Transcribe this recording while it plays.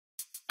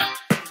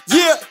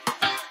Yeah.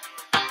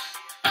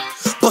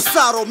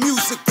 Bossaro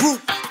Music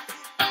Group.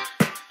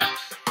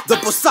 The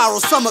Bossaro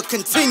summer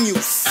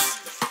continues.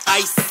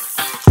 Ice.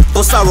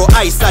 Bossaro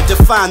ice, I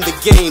define the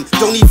game.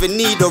 Don't even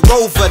need a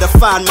rover to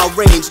find my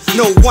range.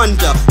 No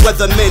wonder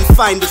weathermen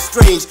find it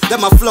strange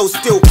that my flow's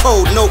still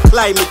cold, no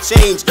climate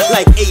change.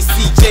 Like AC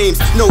James,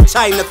 no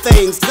China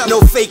things, no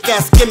fake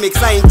ass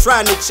gimmicks, I ain't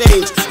trying to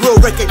change. Real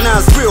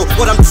recognize real,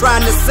 what I'm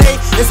trying to say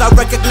is I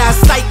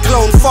recognize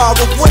cyclone far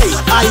away.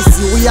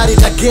 Icy, we at it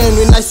again,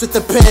 we nice with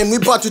the pen.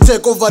 We about to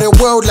take over the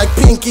world like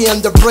Pinky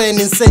and the Brain.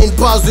 Insane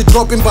bars we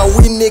dropping, but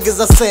we niggas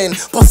are saying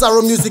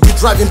Bossaro music, we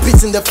driving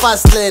beats in the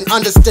fast lane.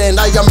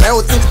 Understand, I am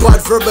healthy,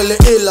 but verbally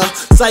iller.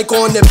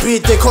 Psycho on the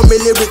beat, they call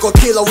me lyrical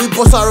killer. We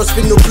Bossaro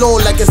spin the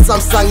blow like a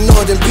Samsung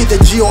Node and beat the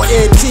GOAT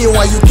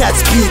while you catch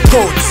speed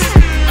goats.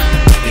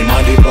 Him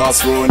and the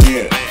boss round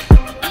here,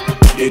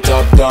 the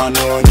top down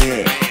round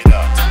here,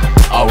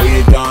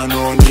 away down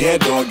round here.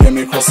 Don't get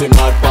me crossing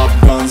my pop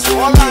guns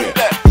round here.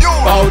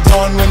 Bow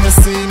down when you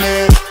see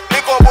me,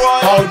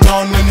 bow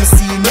down when you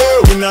see me.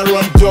 We not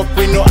run joke,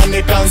 we know and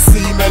they can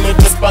see me. Let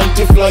the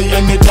panty fly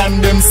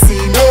anytime them see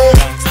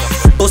me.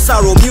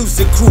 Bossaro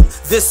Music Group,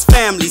 this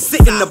family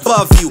sitting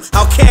above you.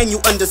 How can you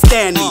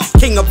understand me?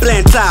 King of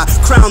Blantyre,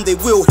 crown they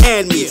will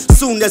hand me.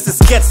 Soon as this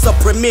gets a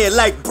premiere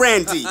like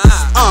Brandy.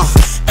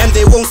 And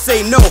they won't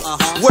say no.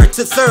 Word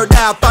to third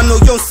eye, I know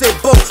you don't say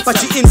both. But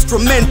you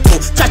instrumental,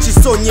 chachi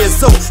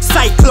sonyezo.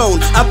 Cyclone,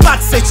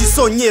 abat say chi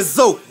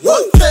sonyezo.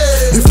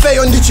 Ife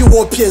on dichi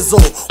wo piezo.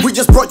 We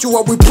just brought you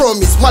what we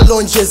promised,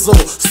 malonjezo.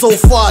 So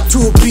far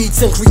 2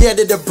 beats and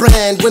created a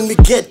brand. When we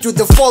get to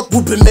the fourth,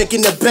 we'll be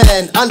making a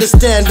band.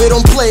 Understand, we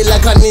don't play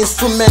like an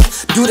instrument.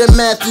 Do the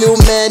math, little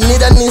man,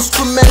 need an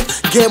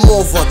instrument. Game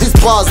over, these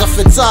bars are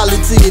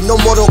fatality. No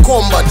Mortal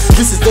Kombat,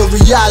 this is the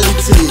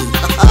reality.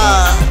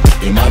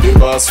 Him and the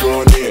boss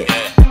round here,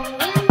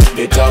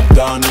 the top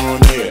down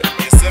round here,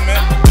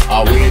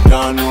 away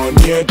down round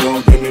here.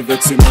 Don't give me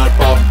vex, my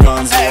pop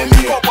guns round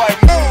here.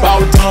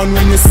 Bow down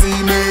when you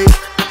see me,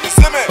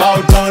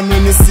 bow down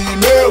when you see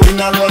me. We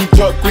not run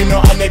joke, we know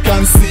and they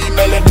can see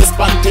me. Let this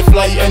panty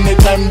fly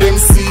anytime them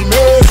see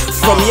me.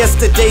 From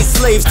yesterday's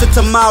slaves to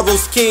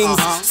tomorrow's kings,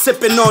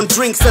 sipping on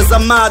drinks as a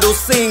model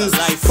sings,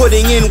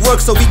 putting in work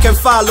so we can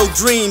follow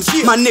dreams.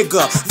 My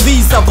nigga,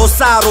 these are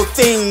Bossaro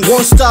things.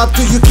 Won't stop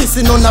till you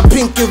kissing on our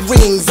pinky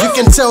rings. You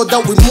can tell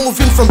that we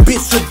moving from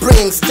beats to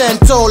bring. Stand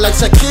tall like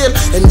Shaquille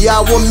and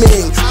Yao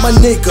Ming. My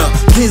nigga,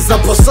 these are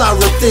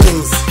Bossaro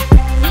things.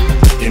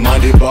 Him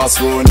and the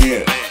boss round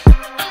here,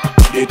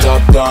 the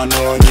top down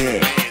round here,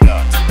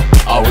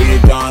 away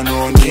down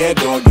round here.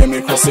 Don't get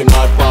me crossing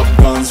my pop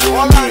guns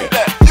round here.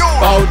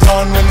 Bow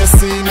down when you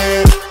see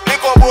me,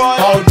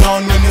 bow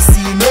down when you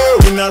see me.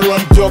 We not run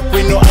joke,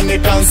 we know and they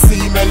can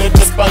see me. Let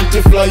this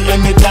panty fly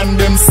anytime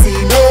them see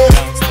me.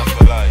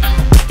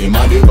 Him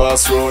and the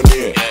boss round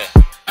here,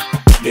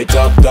 the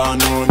top down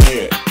round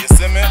here,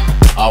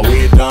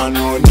 away down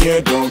round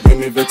here. Don't get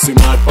me vexing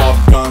my pop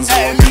guns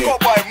round here.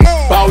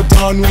 Bow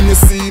down when you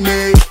see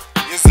me,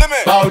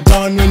 bow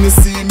down when you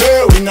see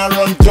me. We not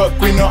run joke,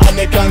 we know and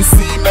they can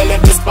see me.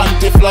 Let this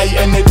panty fly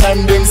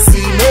anytime them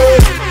see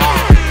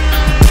me.